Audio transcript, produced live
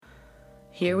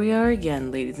Here we are again,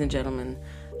 ladies and gentlemen.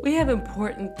 We have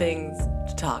important things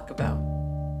to talk about.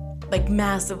 Like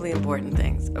massively important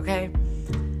things, okay?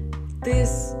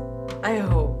 This, I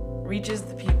hope, reaches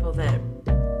the people that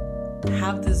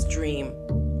have this dream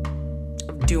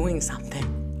of doing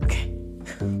something, okay?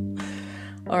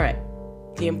 All right,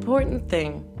 the important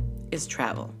thing is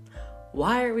travel.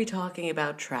 Why are we talking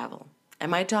about travel?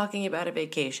 Am I talking about a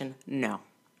vacation? No.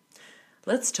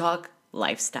 Let's talk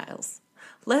lifestyles.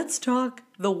 Let's talk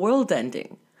the world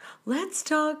ending. Let's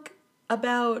talk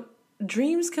about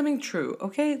dreams coming true,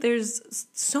 okay? There's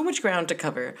so much ground to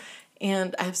cover,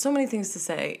 and I have so many things to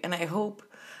say, and I hope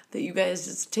that you guys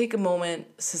just take a moment,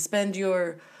 suspend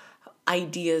your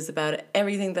ideas about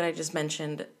everything that I just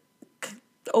mentioned,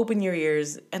 open your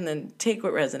ears, and then take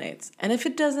what resonates. And if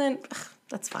it doesn't,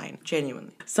 that's fine,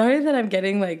 genuinely. Sorry that I'm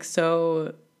getting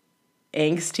so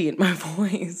angsty in my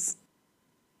voice.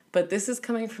 But this is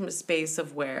coming from a space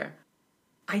of where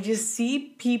I just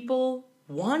see people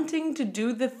wanting to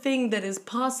do the thing that is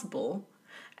possible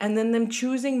and then them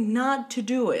choosing not to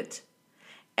do it.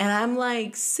 And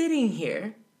I'm sitting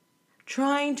here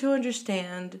trying to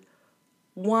understand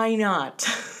why not.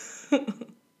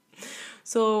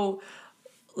 So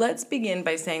let's begin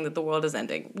by saying that the world is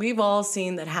ending. We've all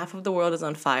seen that half of the world is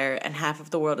on fire and half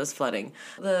of the world is flooding.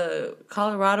 The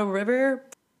Colorado River?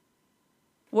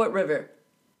 What river?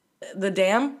 The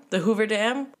dam? The Hoover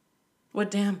Dam? What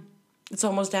dam? It's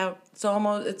almost out.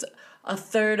 It's a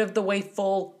third of the way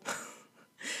full.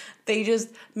 They just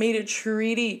made a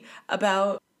treaty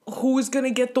about who's going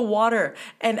to get the water.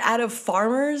 And out of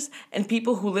farmers and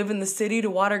people who live in the city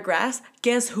to water grass,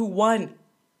 guess who won?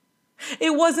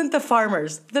 It wasn't the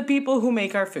farmers, the people who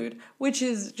make our food, which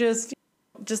is just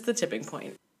the tipping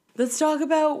point. Let's talk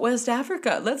about West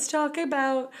Africa. Let's talk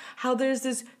about how there's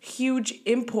this huge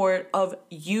import of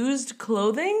used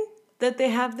clothing that they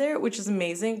have there, which is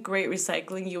amazing. Great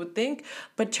recycling, you would think.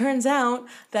 But turns out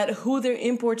that who they're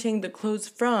importing the clothes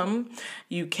from,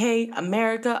 UK,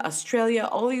 America, Australia,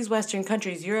 all these Western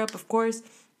countries, Europe, of course,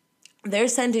 they're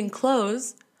sending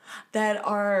clothes that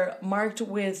are marked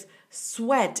with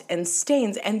sweat and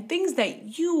stains and things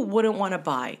that you wouldn't want to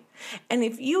buy. And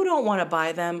if you don't want to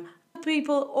buy them,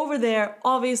 people over there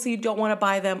obviously don't want to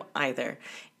buy them either.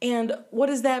 And what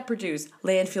does that produce?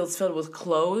 Landfills filled with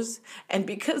clothes. And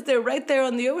because they're right there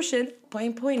on the ocean,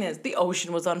 point is, the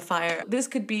ocean was on fire. This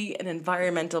could be an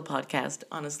environmental podcast,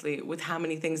 honestly, with how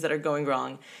many things that are going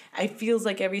wrong. It feels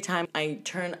like every time I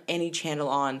turn any channel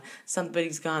on,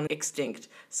 somebody's gone extinct.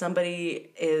 Somebody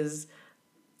is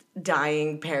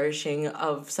dying, perishing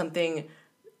of something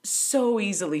so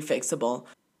easily fixable.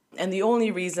 And the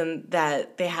only reason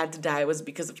that they had to die was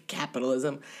because of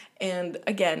capitalism. And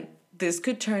again, this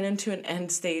could turn into an end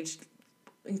stage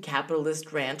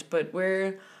capitalist rant, but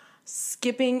we're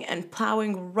skipping and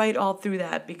plowing right all through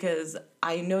that because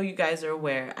I know you guys are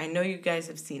aware. I know you guys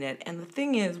have seen it. And the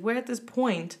thing is, we're at this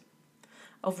point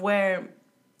of where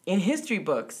in history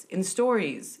books, in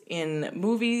stories, in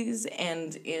movies,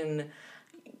 and in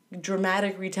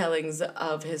dramatic retellings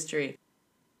of history,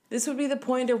 this would be the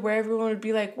point of where everyone would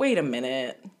be like, wait a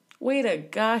minute, wait a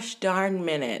gosh darn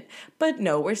minute. But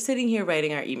no, we're sitting here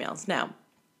writing our emails. Now,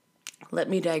 let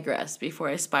me digress before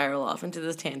I spiral off into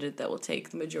this tangent that will take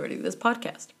the majority of this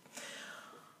podcast.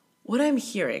 What I'm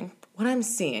hearing, what I'm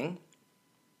seeing,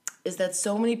 is that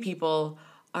so many people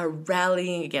are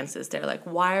rallying against this. They're like,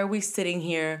 why are we sitting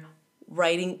here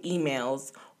writing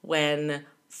emails when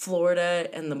Florida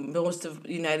and the most of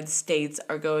the United States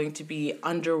are going to be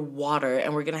underwater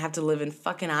and we're going to have to live in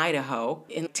fucking Idaho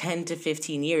in 10 to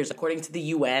 15 years, according to the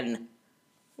UN.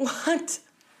 What?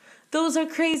 Those are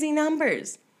crazy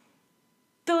numbers.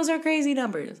 Those are crazy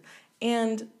numbers.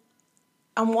 And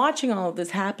I'm watching all of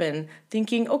this happen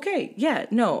thinking, okay, yeah,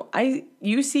 no,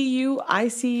 you see you, I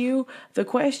see you. The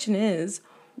question is,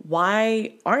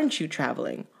 why aren't you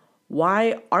traveling?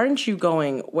 Why aren't you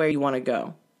going where you want to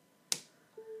go?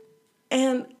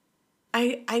 And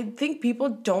I think people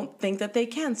don't think that they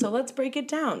can. So let's break it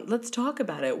down. Let's talk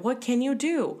about it. What can you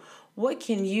do? What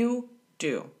can you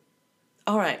do?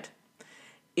 All right.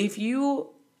 If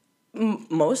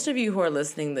most of you who are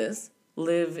listening to this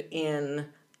live in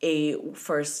a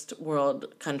first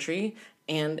world country,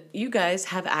 and you guys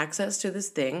have access to this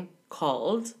thing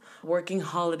called working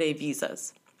holiday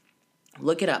visas.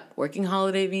 Look it up, working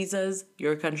holiday visas,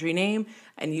 your country name,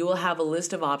 and you will have a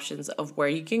list of options of where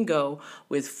you can go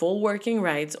with full working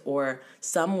rights or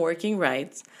some working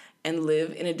rights and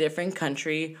live in a different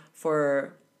country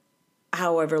for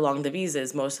however long the visa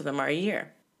is. Most of them are a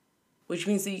year, which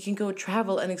means that you can go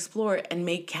travel and explore and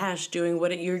make cash doing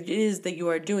what it is that you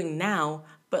are doing now,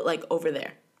 but over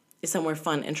there. somewhere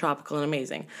fun and tropical and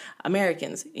amazing.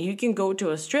 Americans, you can go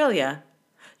to Australia,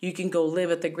 you can go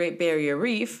live at the Great Barrier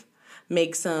Reef,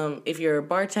 make some, if you're a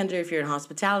bartender, if you're in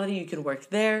hospitality, you can work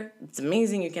there. It's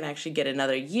amazing. You can actually get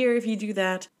another year if you do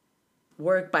that.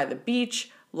 Work by the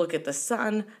beach, look at the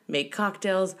sun, make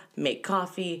cocktails, make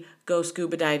coffee, go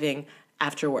scuba diving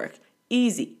after work.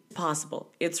 Easy,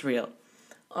 possible, it's real.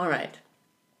 All right,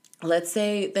 let's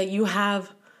say that you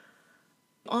have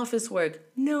office work,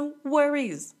 no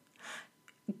worries.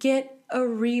 Get a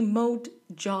remote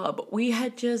job. We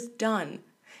had just done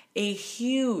a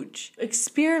huge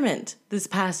experiment this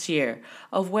past year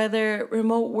of whether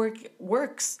remote work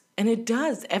works. And it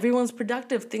does. Everyone's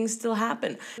productive. Things still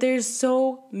happen. There's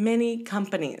so many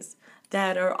companies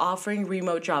that are offering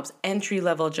remote jobs,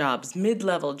 entry-level jobs,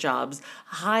 mid-level jobs,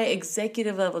 high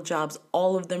executive level jobs,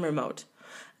 all of them remote.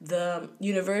 The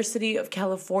University of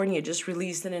California just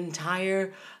released an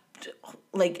entire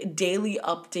daily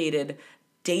updated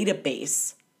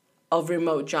database of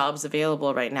remote jobs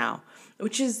available right now,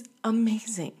 which is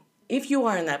amazing. If you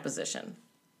are in that position,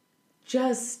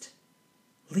 just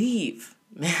leave,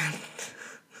 man.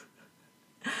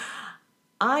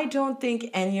 I don't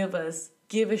think any of us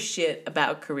give a shit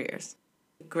about careers.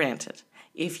 Granted,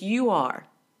 if you are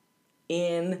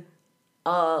in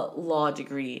a law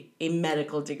degree, a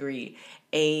medical degree,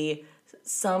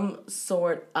 some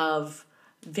sort of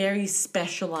very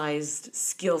specialized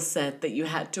skill set that you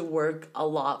had to work a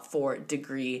lot for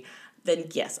degree, then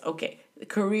yes, okay, the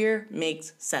career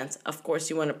makes sense. Of course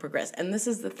you want to progress. And this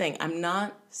is the thing. I'm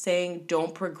not saying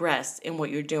don't progress in what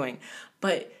you're doing,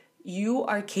 but you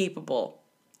are capable,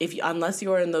 unless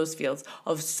you are in those fields,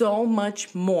 of so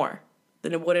much more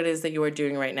than what it is that you are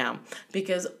doing right now.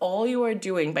 Because all you are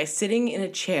doing by sitting in a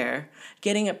chair,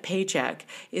 getting a paycheck,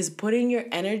 is putting your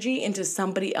energy into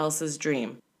somebody else's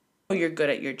dream. You're good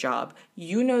at your job.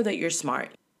 You know that you're smart,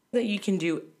 that you can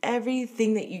do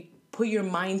everything that you put your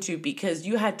mind to because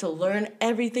you had to learn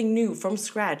everything new from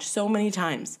scratch so many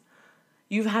times.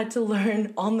 You've had to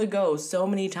learn on the go so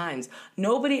many times.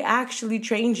 Nobody actually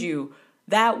trained you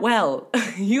that well.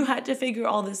 You had to figure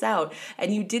all this out,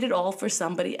 and you did it all for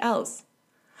somebody else.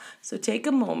 So take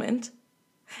a moment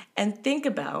and think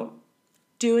about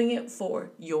doing it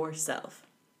for yourself.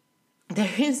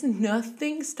 There is no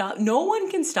one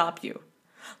can stop you.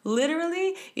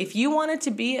 Literally, if you wanted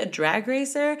to be a drag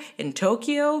racer in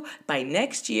Tokyo by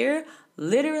next year,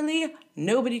 literally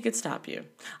nobody could stop you.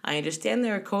 I understand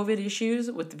there are COVID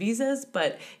issues with visas,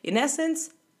 but in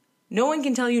essence, no one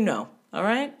can tell you no, all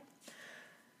right?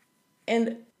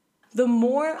 And the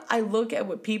more I look at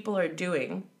what people are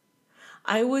doing,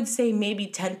 I would say maybe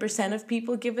 10% of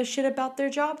people give a shit about their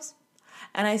jobs.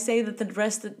 And I say that the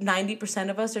rest, 90%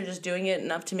 of us are just doing it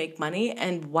enough to make money.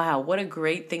 And wow, what a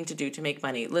great thing to do to make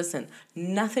money. Listen,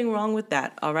 nothing wrong with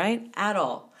that, all right? At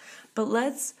all. But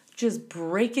let's just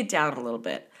break it down a little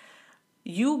bit.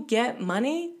 You get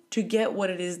money to get what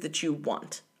it is that you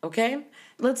want, okay?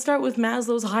 Let's start with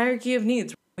Maslow's hierarchy of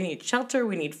needs. We need shelter,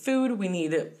 we need food, we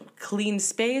need a clean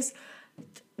space.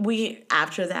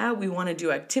 After that, we want to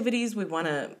do activities, we want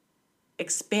to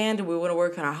expand, we want to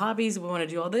work on our hobbies, we want to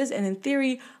do all this, and in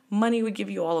theory, money would give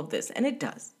you all of this, and it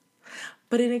does.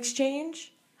 But in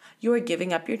exchange, you are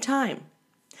giving up your time.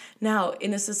 Now,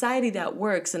 in a society that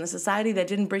works, in a society that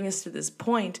didn't bring us to this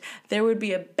point, there would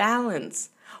be a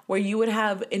balance where you would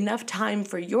have enough time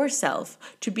for yourself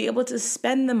to be able to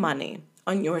spend the money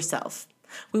on yourself.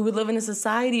 We would live in a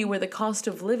society where the cost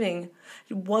of living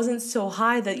wasn't so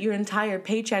high that your entire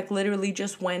paycheck literally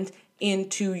just went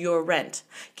into your rent.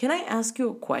 Can I ask you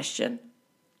a question?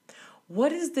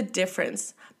 What is the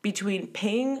difference between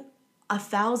paying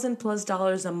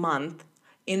 $1,000+ a month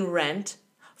in rent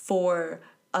for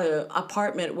an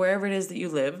apartment wherever it is that you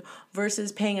live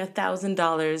versus paying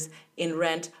 $1,000 in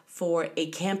rent for a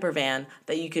camper van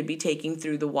that you could be taking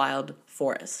through the wild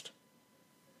forest?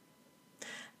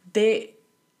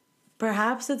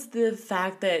 Perhaps it's the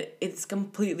fact that it's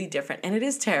completely different, and it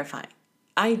is terrifying.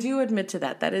 I do admit to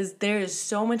that. There is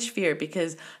so much fear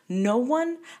because no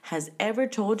one has ever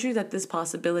told you that this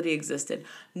possibility existed.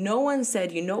 No one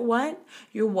said, you know what?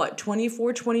 You're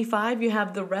 24, 25, you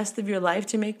have the rest of your life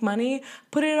to make money.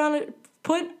 Put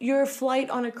your flight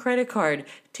on a credit card.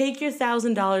 Take your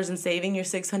 $1,000 in saving, your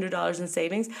 $600 in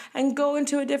savings, and go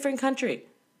into a different country.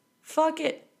 Fuck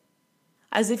it.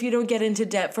 As if you don't get into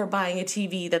debt for buying a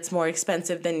TV that's more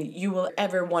expensive than you will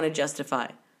ever want to justify.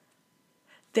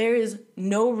 There is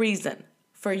no reason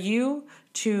for you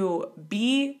to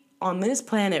be on this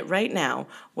planet right now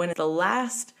when the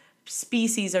last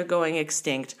species are going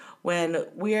extinct, when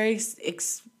we are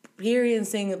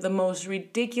experiencing the most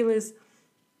ridiculous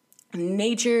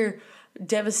nature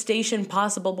devastation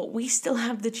possible, but we still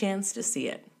have the chance to see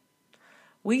it.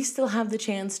 We still have the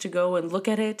chance to go and look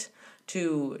at it,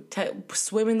 to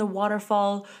swim in the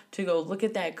waterfall, to go look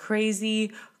at that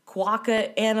crazy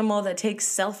quokka animal that takes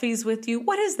selfies with you.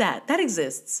 What is that? That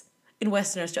exists in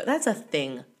Western Australia. That's a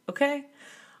thing, okay?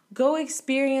 Go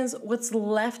experience what's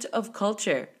left of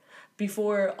culture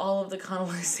before all of the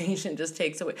colonization just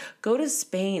takes away. Go to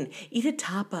Spain, eat a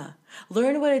tapa,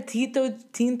 learn what a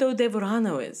tinto de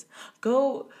verano is.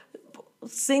 Go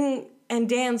sing and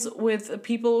dance with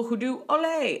people who do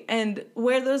ole and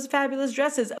wear those fabulous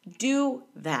dresses. Do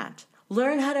that.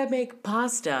 Learn how to make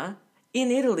pasta in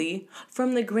Italy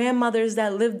from the grandmothers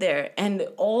that lived there, and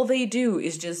all they do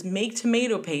is just make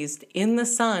tomato paste in the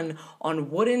sun on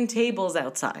wooden tables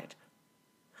outside.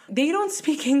 They don't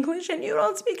speak English and you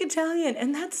don't speak Italian,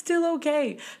 and that's still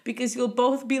okay because you'll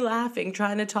both be laughing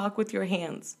trying to talk with your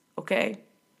hands, okay?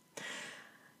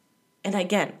 And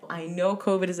again, I know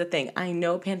COVID is a thing. I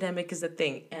know pandemic is a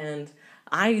thing, and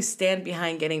I stand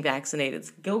behind getting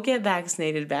vaccinated. Go get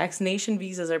vaccinated. Vaccination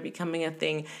visas are becoming a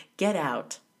thing. Get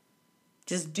out.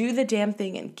 Just do the damn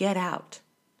thing and get out.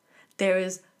 There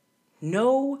is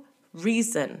no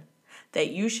reason that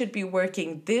you should be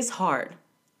working this hard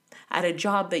at a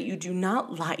job that you do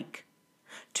not like,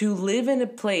 to live in a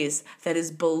place that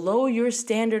is below your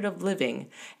standard of living,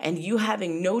 and you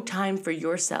having no time for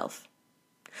yourself.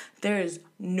 There is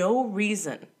no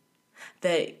reason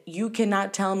that you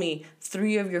cannot tell me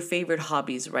 3 of your favorite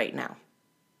hobbies right now.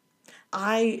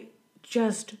 I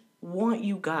just want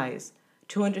you guys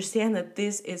to understand that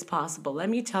this is possible. Let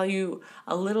me tell you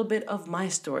a little bit of my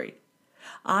story.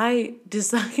 I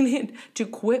decided to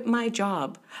quit my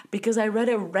job because I read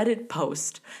a Reddit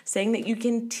post saying that you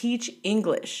can teach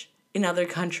English in other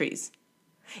countries.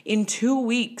 In 2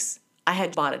 weeks, I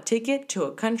had bought a ticket to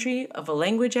a country of a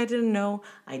language I didn't know.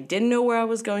 I didn't know where I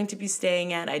was going to be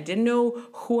staying at. I didn't know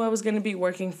who I was going to be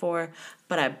working for,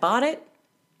 but I bought it.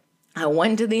 I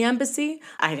went to the embassy.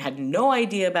 I had no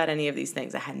idea about any of these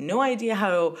things. I had no idea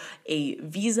how a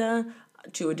visa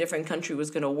to a different country was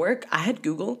going to work. I had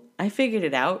Google. I figured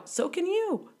it out. So can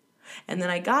you. And then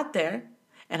I got there.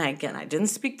 And I didn't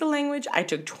speak the language. I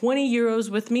took 20 euros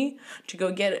with me to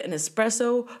go get an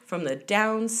espresso from the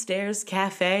downstairs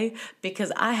cafe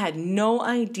because I had no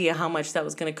idea how much that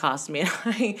was going to cost me. And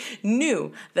I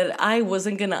knew that I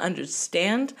wasn't going to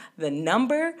understand the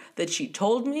number that she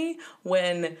told me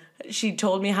when she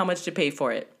told me how much to pay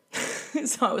for it.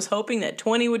 So I was hoping that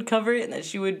 20 would cover it and that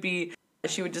she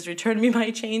would just return me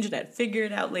my change and I'd figure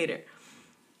it out later.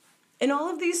 And all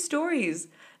of these stories,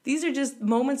 these are just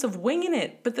moments of winging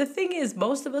it. But the thing is,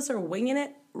 most of us are winging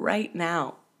it right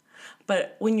now.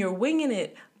 But when you're winging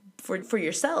it for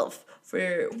yourself,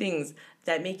 for things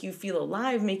that make you feel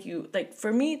alive, make you, like,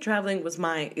 for me, traveling is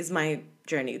my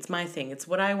journey. It's my thing. It's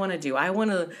what I want to do. I want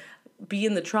to be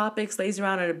in the tropics, lazy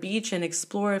around at a beach, and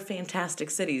explore fantastic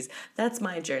cities. That's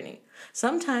my journey.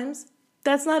 Sometimes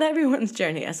that's not everyone's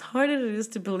journey. As hard as it is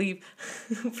to believe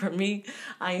for me,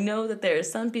 I know that there are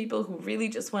some people who really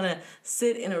just want to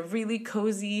sit in a really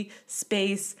cozy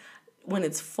space when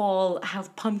it's fall,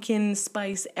 have pumpkin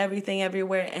spice, everything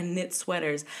everywhere, and knit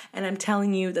sweaters. And I'm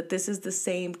telling you that this is the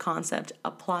same concept.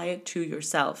 Apply it to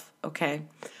yourself, okay?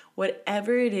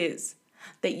 Whatever it is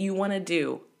that you want to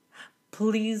do,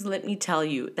 please let me tell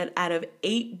you that out of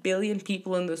 8 billion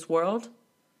people in this world,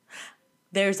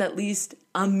 there's at least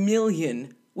 1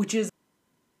 million, which is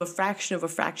a fraction of a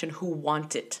fraction, who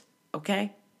want it,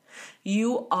 okay?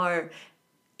 You are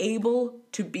able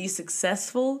to be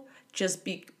successful just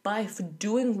by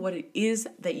doing what it is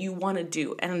that you want to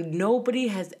do. And nobody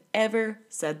has ever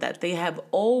said that. They have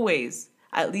always,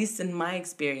 at least in my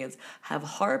experience, have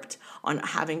harped on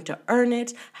having to earn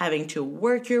it, having to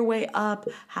work your way up,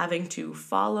 having to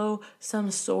follow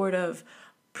some sort of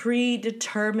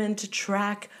predetermined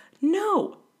track.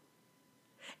 No.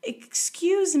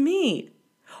 Excuse me.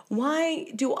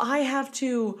 Why do I have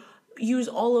to use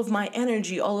all of my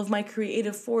energy, all of my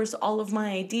creative force, all of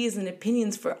my ideas and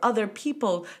opinions for other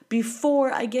people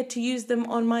before I get to use them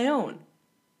on my own?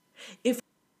 If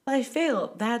I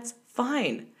fail, that's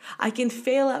fine. I can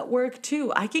fail at work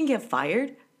too. I can get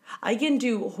fired. I can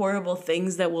do horrible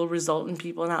things that will result in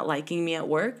people not liking me at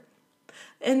work.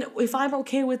 And if I'm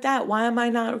okay with that, why am I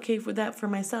not okay with that for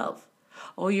myself?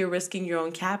 Oh, you're risking your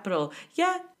own capital.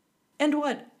 Yeah, and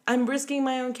what? I'm risking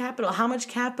my own capital. How much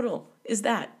capital is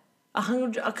that?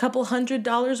 A couple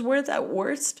 $100 worth at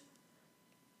worst?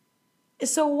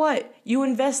 So what? You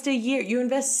invest a year. You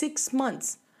invest 6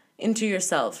 months into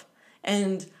yourself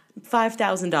and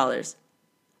 $5,000.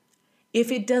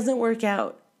 If it doesn't work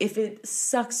out, if it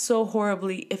sucks so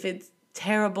horribly, if it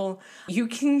terrible. You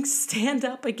can stand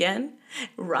up again,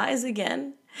 rise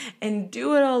again, and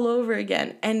do it all over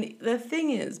again. And the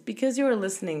thing is, because you are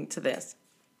listening to this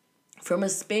from a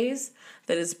space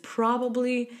that is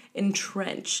probably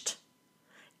entrenched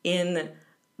in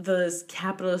the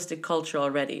capitalistic culture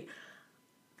already,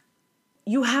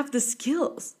 you have the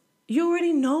skills. You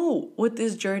already know what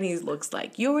this journey looks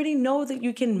like. You already know that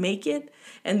you can make it,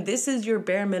 and this is your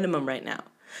bare minimum right now.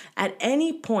 At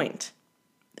any point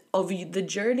of the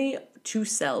journey to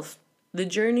self, the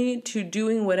journey to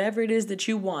doing whatever it is that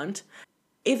you want,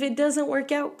 if it doesn't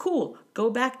work out, cool, go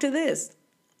back to this.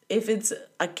 If it's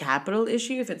a capital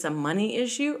issue, if it's a money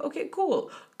issue, okay,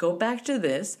 cool. Go back to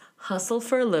this, hustle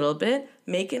for a little bit,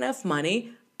 make enough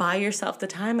money, buy yourself the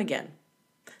time again.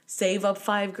 Save up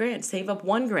 $5,000, save up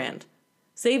 $1,000,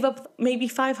 save up maybe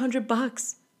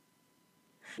 $500.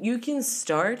 You can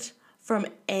start from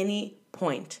any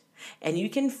point, and you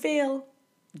can fail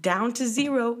down to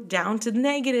zero, down to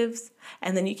negatives,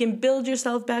 and then you can build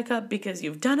yourself back up because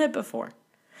you've done it before.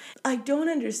 I don't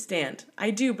understand.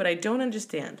 I do, but I don't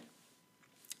understand.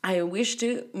 I wish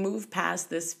to move past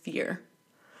this fear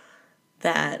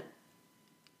that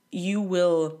you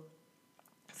will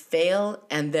fail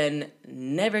and then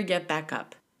never get back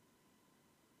up.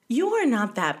 You are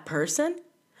not that person.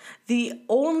 The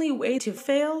only way to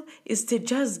fail is to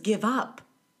just give up.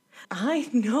 I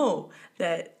know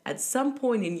that at some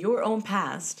point in your own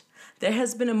past, there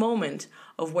has been a moment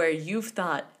of where you've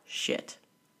thought, shit,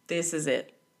 this is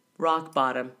it. Rock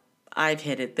bottom. I've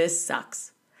hit it. This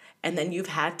sucks. And then you've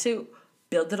had to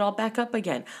build it all back up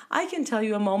again. I can tell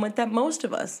you a moment that most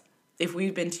of us, if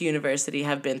we've been to university,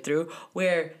 have been through,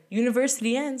 where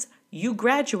university ends, you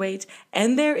graduate,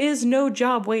 and there is no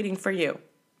job waiting for you.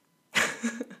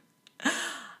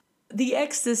 The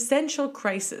existential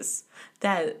crisis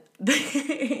that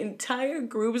the entire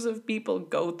groups of people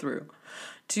go through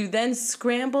to then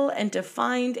scramble and to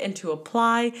find and to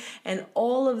apply, and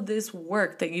all of this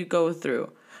work that you go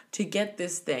through to get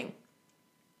this thing.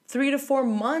 3 to 4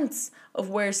 months of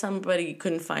where somebody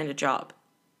couldn't find a job.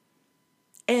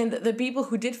 And the people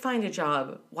who did find a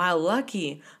job, while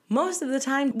lucky, most of the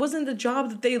time wasn't the job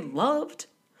that they loved.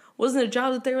 Wasn't a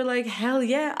job that they were like, hell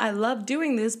yeah, I love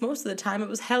doing this. Most of the time it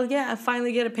was, hell yeah, I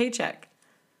finally get a paycheck.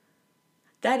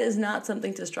 That is not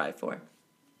something to strive for.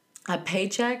 A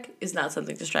paycheck is not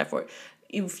something to strive for.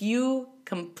 If you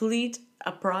complete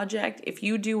a project, if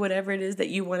you do whatever it is that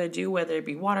you want to do, whether it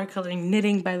be watercoloring,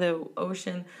 knitting by the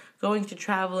ocean, going to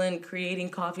travel and creating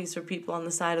coffees for people on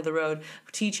the side of the road,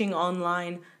 teaching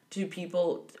online to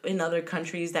people in other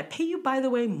countries that pay you, by the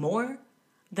way, more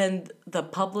than the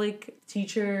public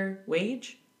teacher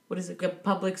wage. What is it? A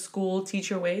public school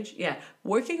teacher wage? Yeah.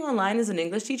 Working online as an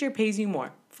English teacher pays you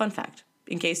more. Fun fact,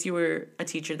 in case you were a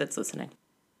teacher that's listening.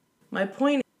 My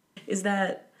point is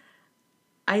that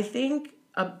I think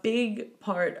a big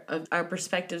part of our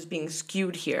perspectives being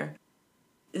skewed here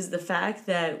is the fact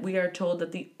that we are told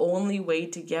that the only way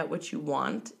to get what you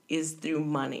want is through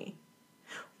money,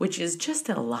 which is just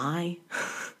a lie.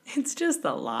 It's just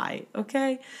a lie,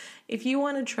 okay? If you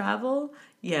want to travel,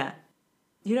 yeah,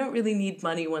 you don't really need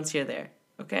money once you're there,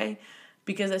 okay?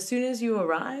 Because as soon as you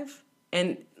arrive,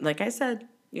 and like I said,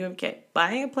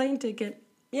 buying a plane ticket,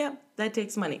 yeah, that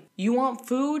takes money. You want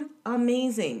food?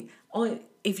 Amazing.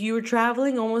 If you were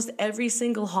traveling, almost every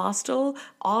single hostel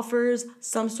offers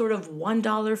some sort of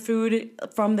 $1 food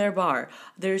from their bar.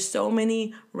 There's so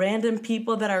many random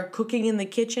people that are cooking in the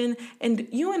kitchen, and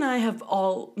you and I have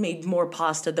all made more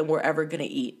pasta than we're ever gonna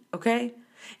eat, okay?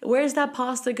 Where's that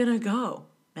pasta gonna go,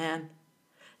 man?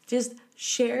 Just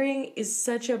sharing is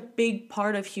such a big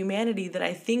part of humanity that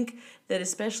I think that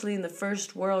especially in the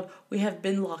first world, we have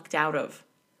been locked out of.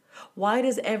 Why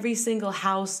does every single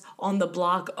house on the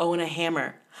block own a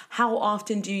hammer? How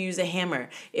often do you use a hammer?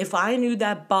 If I knew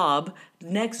that Bob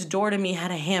next door to me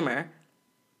had a hammer,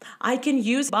 I can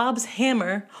use Bob's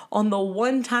hammer on the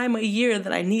one time a year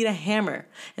that I need a hammer.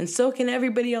 And so can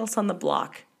everybody else on the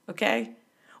block, okay?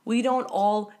 We don't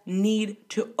all need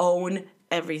to own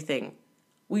everything.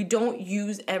 We don't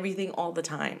use everything all the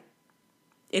time.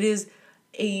 It is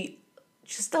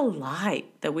just a lie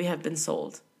that we have been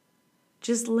sold.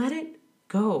 Just let it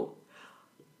go.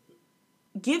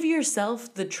 Give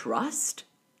yourself the trust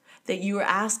that you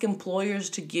ask employers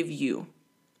to give you.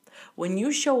 When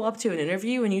you show up to an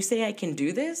interview and you say, I can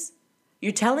do this,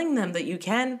 you're telling them that you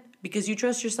can because you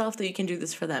trust yourself that you can do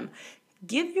this for them.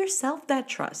 Give yourself that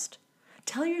trust.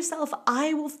 Tell yourself,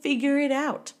 I will figure it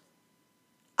out.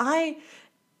 I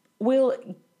will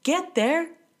get there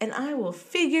and I will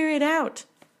figure it out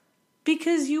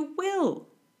because you will.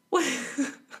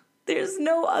 There's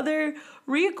no other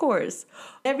recourse.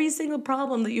 Every single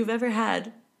problem that you've ever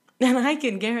had, and I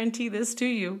can guarantee this to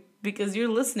you because you're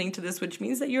listening to this, which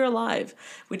means that you're alive,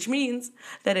 which means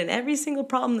that in every single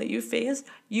problem that you face,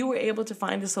 you were able to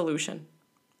find a solution.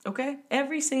 Okay?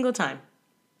 Every single time.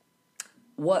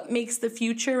 What makes the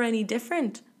future any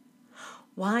different?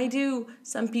 Why do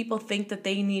some people think that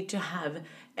they need to have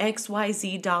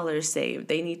XYZ dollars saved?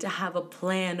 They need to have a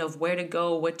plan of where to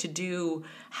go, what to do,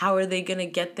 how are they going to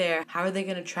get there, how are they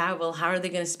going to travel, how are they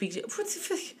going to speak to...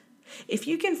 If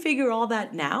you can figure all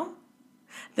that now,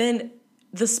 then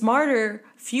the smarter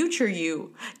future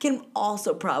you can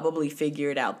also probably figure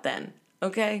it out then,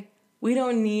 okay? We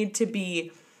don't need to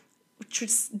be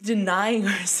just denying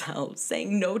ourselves,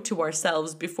 saying no to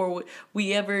ourselves before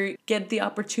we ever get the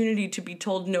opportunity to be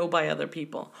told no by other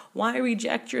people. Why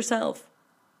reject yourself?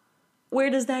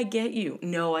 Where does that get you?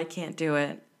 No, I can't do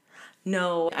it.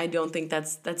 No, I don't think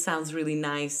that sounds really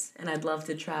nice and I'd love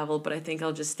to travel, but I think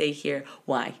I'll just stay here.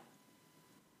 Why?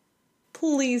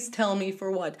 Please tell me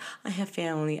for what? I have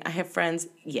family, I have friends.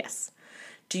 Yes.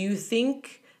 Do you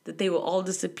think that they will all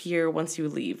disappear once you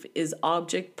leave? Is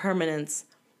object permanence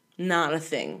not a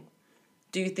thing?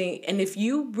 Do you think, and if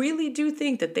you really do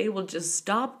think that they will just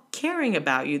stop caring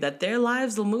about you, that their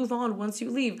lives will move on once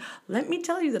you leave, let me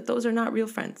tell you that those are not real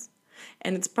friends.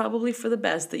 And it's probably for the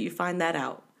best that you find that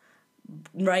out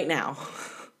right now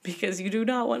because you do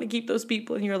not want to keep those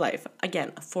people in your life.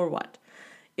 Again, for what?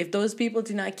 If those people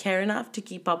do not care enough to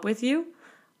keep up with you,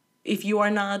 if you are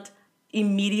not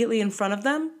immediately in front of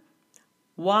them,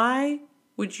 why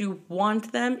would you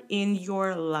want them in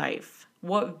your life?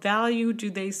 What value do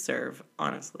they serve,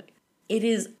 honestly? It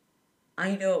is,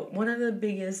 I know, one of the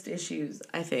biggest issues,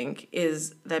 I think,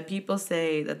 is that people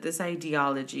say that this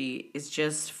ideology is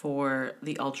just for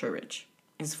the ultra-rich.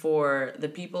 It's for the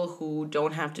people who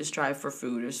don't have to strive for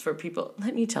food. It's for people,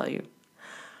 let me tell you,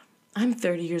 I'm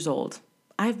 30 years old.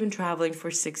 I've been traveling for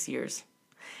 6 years.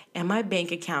 And my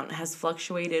bank account has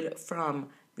fluctuated from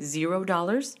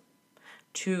 $0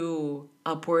 to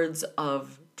upwards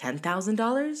of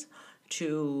 $10,000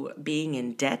 to being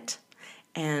in debt,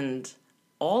 and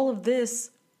all of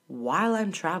this while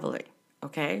I'm traveling,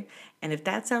 okay? And if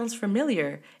that sounds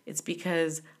familiar, it's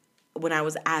because when I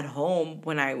was at home,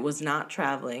 when I was not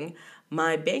traveling,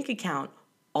 my bank account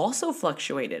also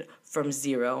fluctuated from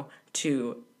 0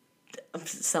 to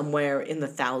somewhere in the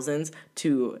thousands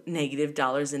to negative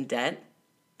dollars in debt.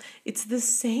 It's the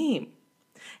same.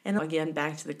 And again,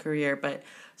 back to the career, but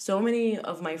so many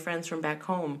of my friends from back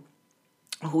home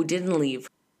who didn't leave,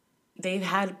 they've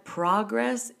had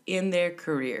progress in their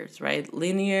careers, right?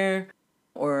 Linear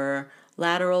or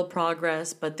lateral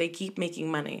progress, but they keep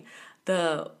making money.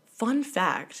 The fun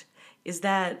fact is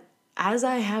that as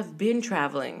I have been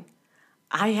traveling,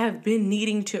 I have been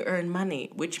needing to earn money,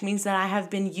 which means that I have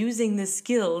been using the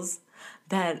skills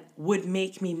that would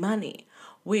make me money,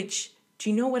 which, do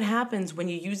you know what happens when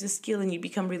you use a skill and you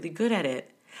become really good at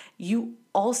it? You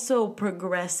also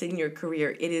progress in your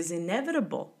career. It is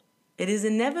inevitable. It is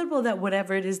inevitable that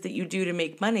whatever it is that you do to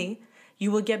make money,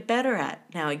 you will get better at.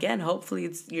 Now, again, hopefully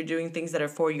you're doing things that are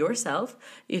for yourself.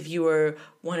 If you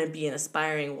want to be an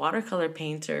aspiring watercolor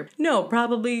painter, no,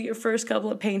 probably your first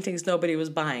couple of paintings nobody was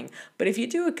buying. But if you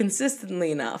do it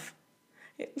consistently enough,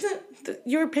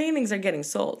 your paintings are getting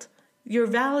sold. Your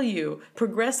value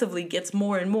progressively gets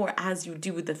more and more as you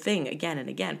do the thing again and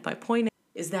again. My point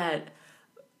is that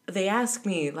they ask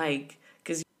me, like,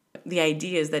 because the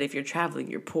idea is that if you're traveling,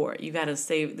 you're poor. You got to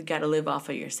save, you got to live off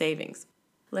of your savings.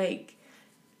 Like,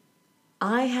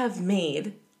 I have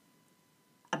made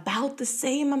about the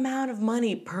same amount of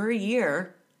money per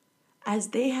year as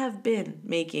they have been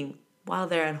making while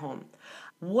they're at home.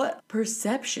 What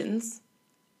perceptions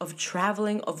of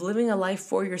traveling, of living a life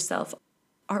for yourself,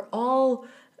 are all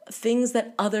things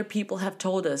that other people have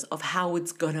told us of how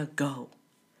it's gonna go.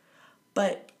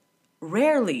 But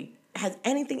rarely has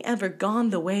anything ever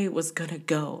gone the way it was gonna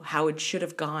go, how it should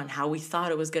have gone, how we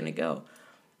thought it was gonna go.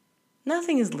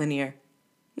 Nothing is linear.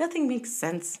 Nothing makes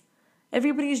sense.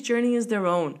 Everybody's journey is their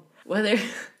own. Whether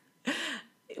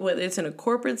it's in a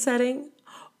corporate setting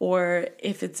or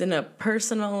if it's in a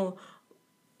personal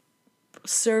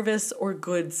service or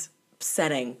goods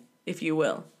setting, if you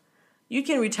will. You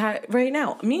can retire right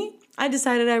now. Me, I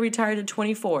decided I retired at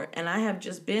 24, and I have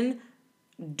just been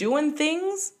doing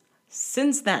things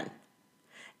since then.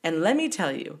 And let me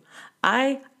tell you,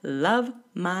 I love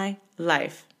my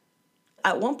life.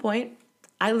 At one point,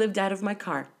 I lived out of my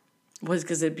car.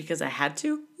 Was it because I had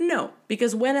to? No.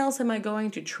 Because when else am I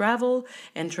going to travel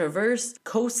and traverse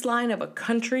coastline of a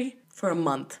country for a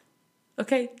month?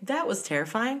 Okay, that was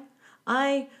terrifying.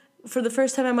 I for the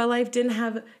first time in my life, didn't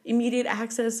have immediate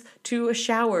access to a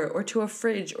shower or to a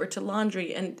fridge or to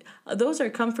laundry. And those are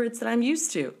comforts that I'm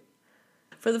used to.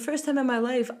 For the first time in my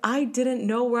life, I didn't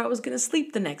know where I was going to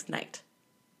sleep the next night.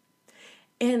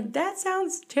 And that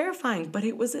sounds terrifying, but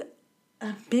it was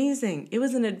amazing. It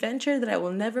was an adventure that I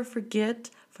will never forget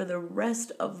for the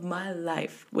rest of my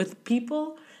life, with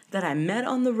people that I met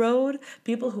on the road,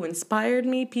 people who inspired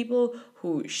me, people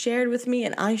who shared with me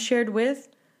and I shared with.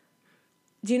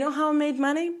 Do you know how I made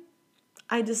money?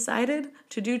 I decided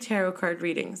to do tarot card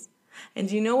readings. And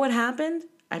do you know what happened?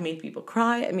 I made people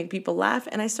cry, I made people laugh,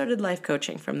 and I started life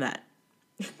coaching from that.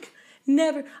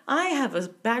 I have a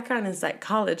background in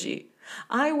psychology.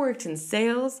 I worked in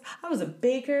sales, I was a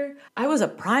baker, I was a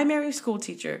primary school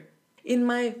teacher. In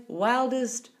my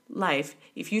wildest life,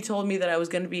 if you told me that I was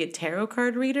going to be a tarot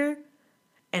card reader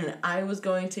and I was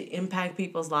going to impact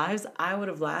people's lives, I would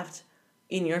have laughed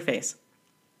in your face.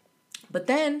 But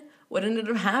then what ended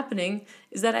up happening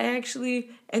is that I actually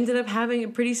ended up having a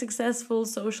pretty successful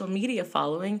social media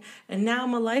following, and now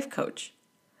I'm a life coach.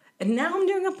 And now I'm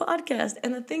doing a podcast.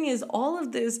 And the thing is, all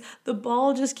of this, the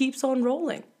ball just keeps on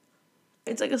rolling.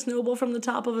 It's like a snowball from the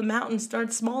top of a mountain,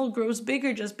 starts small, grows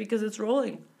bigger just because it's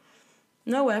rolling.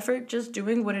 No effort, just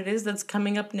doing what it is that's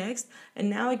coming up next. And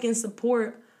now I can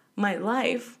support my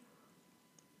life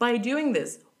by doing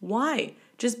this. Why?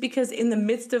 Just because in the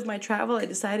midst of my travel, I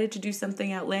decided to do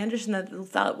something outlandish and that I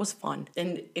thought was fun.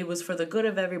 And it was for the good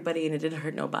of everybody and it didn't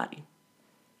hurt nobody.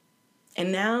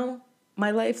 And now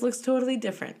my life looks totally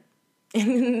different.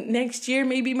 And next year,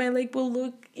 maybe my life will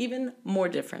look even more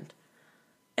different.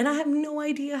 And I have no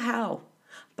idea how.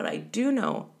 But I do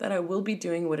know that I will be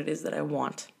doing what it is that I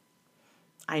want.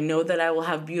 I know that I will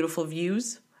have beautiful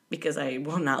views because I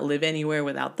will not live anywhere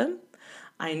without them.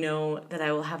 I know that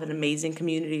I will have an amazing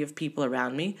community of people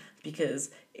around me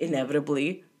because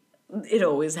inevitably it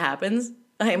always happens.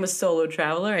 I am a solo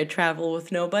traveler. I travel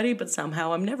with nobody, but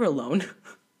somehow I'm never alone.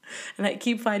 And I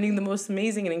keep finding the most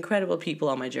amazing and incredible people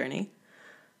on my journey.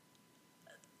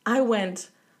 I went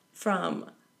from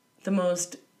the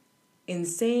most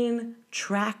insane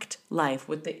tracked life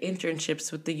with the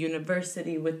internships, with the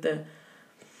university,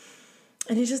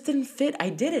 and it just didn't fit. I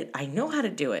did it. I know how to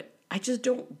do it. I just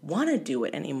don't want to do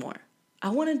it anymore. I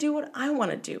want to do what I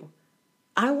want to do.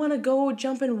 I want to go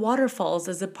jump in waterfalls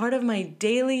as a part of my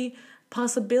daily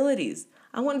possibilities.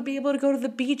 I want to be able to go to the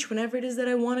beach whenever it is that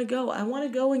I want to go. I want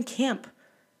to go and camp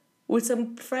with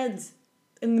some friends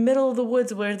in the middle of the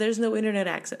woods where there's no internet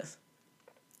access.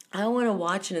 I want to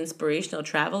watch an inspirational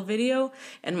travel video,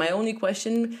 and my only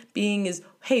question being is,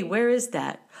 hey, where is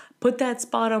that? Put that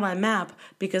spot on my map,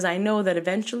 because I know that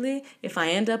eventually, if I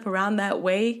end up around that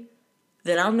way,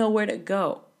 then I'll know where to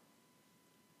go.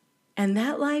 And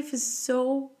that life is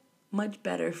so much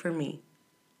better for me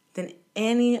than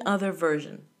any other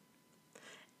version.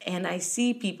 And I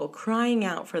see people crying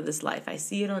out for this life. I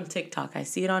see it on TikTok. I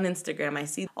see it on Instagram. I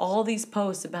see all these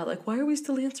posts about, like, why are we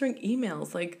still answering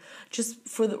emails? Like, just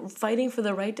fighting for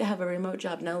the right to have a remote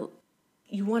job. Now,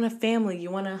 you want a family.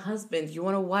 You want a husband. You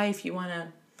want a wife. You want to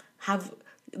have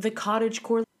the cottage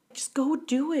core. Just go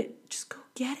do it. Just go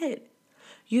get it.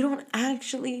 You don't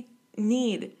actually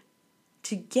need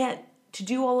to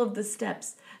do all of the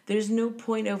steps. There's no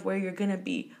point of where you're going to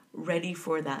be ready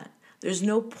for that. There's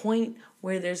no point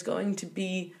where there's going to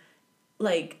be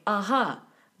like, aha,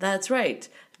 that's right,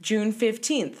 June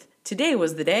 15th. Today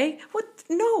was the day. What?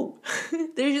 No.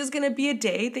 There's just going to be a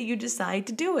day that you decide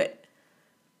to do it.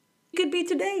 It could be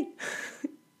today.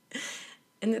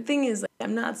 And the thing is,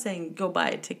 I'm not saying go buy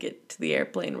a ticket to the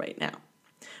airplane right now.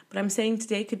 But I'm saying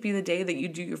today could be the day that you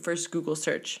do your first Google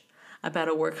search about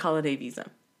a work holiday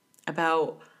visa,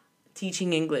 about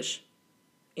teaching English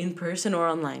in person or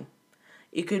online.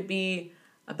 It could be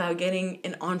about getting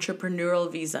an entrepreneurial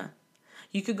visa.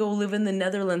 You could go live in the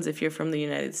Netherlands if you're from the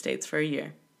United States for a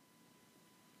year.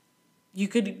 You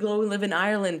could go live in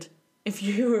Ireland if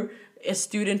you're a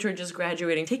student or just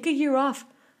graduating. Take a year off.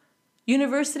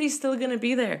 University's still going to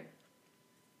be there.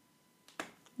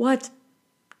 What?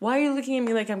 Why are you looking at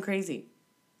me like I'm crazy?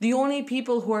 The only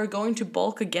people who are going to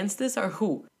bulk against this are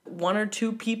who? One or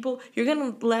two people? You're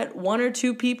going to let one or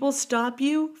two people stop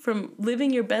you from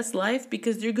living your best life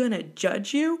because they're going to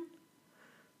judge you?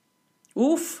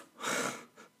 Oof.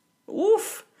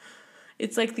 Oof.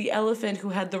 It's like the elephant who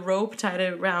had the rope tied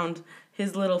around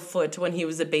his little foot when he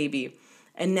was a baby.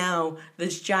 And now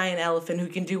this giant elephant who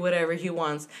can do whatever he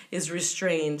wants is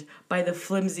restrained by the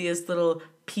flimsiest little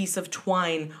piece of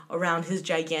twine around his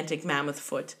gigantic mammoth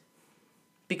foot.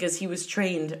 Because he was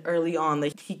trained early on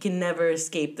that he can never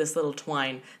escape this little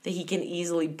twine, that he can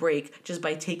easily break just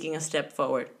by taking a step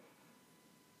forward.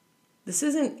 This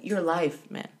isn't your life,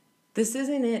 man. This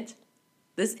isn't it.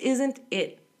 This isn't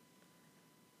it.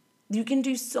 You can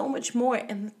do so much more.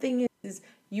 And the thing is,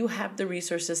 you have the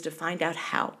resources to find out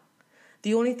how.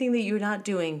 The only thing that you're not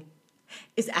doing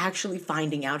is actually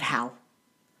finding out how.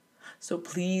 So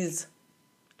please,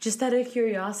 just out of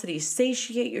curiosity,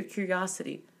 satiate your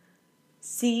curiosity.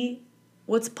 See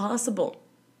what's possible.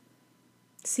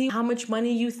 See how much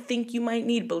money you think you might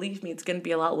need. Believe me, it's going to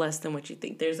be a lot less than what you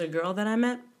think. There's a girl that I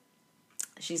met.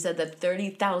 She said that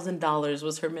 $30,000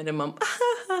 was her minimum.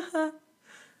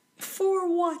 For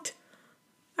what?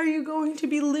 Are you going to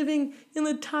be living in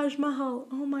the Taj Mahal?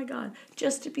 Oh my God,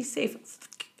 just to be safe.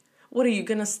 What, are you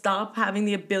going to stop having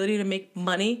the ability to make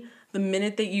money the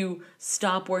minute that you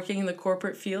stop working in the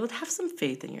corporate field? Have some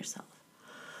faith in yourself.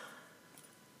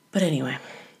 But anyway,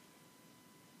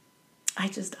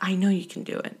 I know you can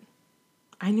do it.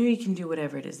 I know you can do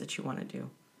whatever it is that you want to do.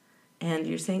 And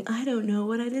you're saying, I don't know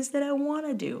what it is that I want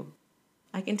to do.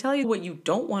 I can tell you what you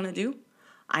don't want to do.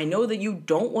 I know that you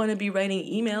don't want to be writing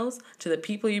emails to the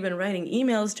people you've been writing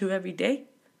emails to every day.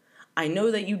 I know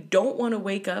that you don't want to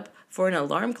wake up for an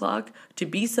alarm clock to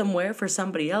be somewhere for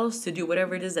somebody else to do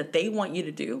whatever it is that they want you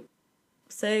to do.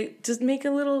 Say, just make a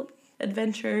little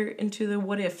adventure into the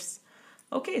what ifs.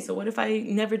 Okay, so what if I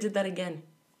never did that again?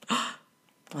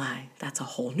 Why, that's a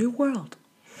whole new world.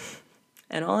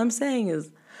 And all I'm saying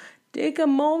is, take a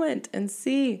moment and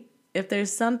see if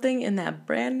there's something in that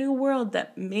brand new world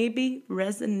that maybe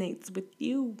resonates with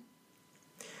you.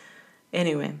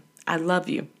 Anyway, I love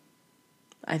you.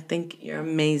 I think you're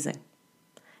amazing.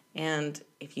 And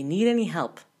if you need any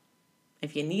help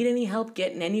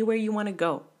getting anywhere you want to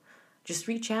go, just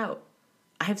reach out.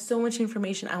 I have so much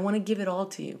information. I want to give it all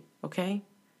to you, okay?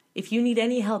 If you need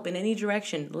any help in any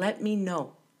direction, let me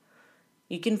know.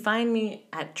 You can find me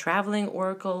at Traveling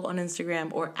Oracle on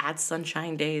Instagram or at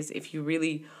Sunshine Days if you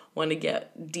really want to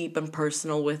get deep and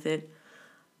personal with it.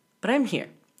 But I'm here.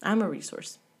 I'm a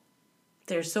resource.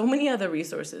 There's so many other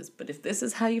resources, but if this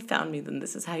is how you found me, then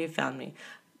this is how you found me.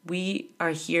 We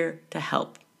are here to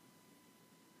help.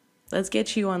 Let's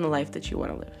get you on the life that you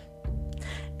want to live.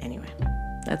 Anyway,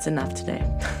 that's enough today.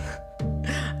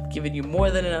 I've given you more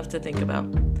than enough to think about.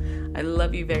 I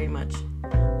love you very much.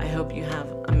 I hope you have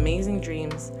amazing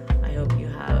dreams. I hope you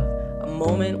have a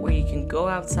moment where you can go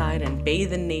outside and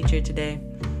bathe in nature today,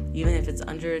 even if it's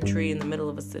under a tree in the middle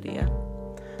of a city. Yeah?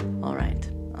 All right.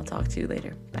 I'll talk to you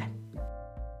later. Bye.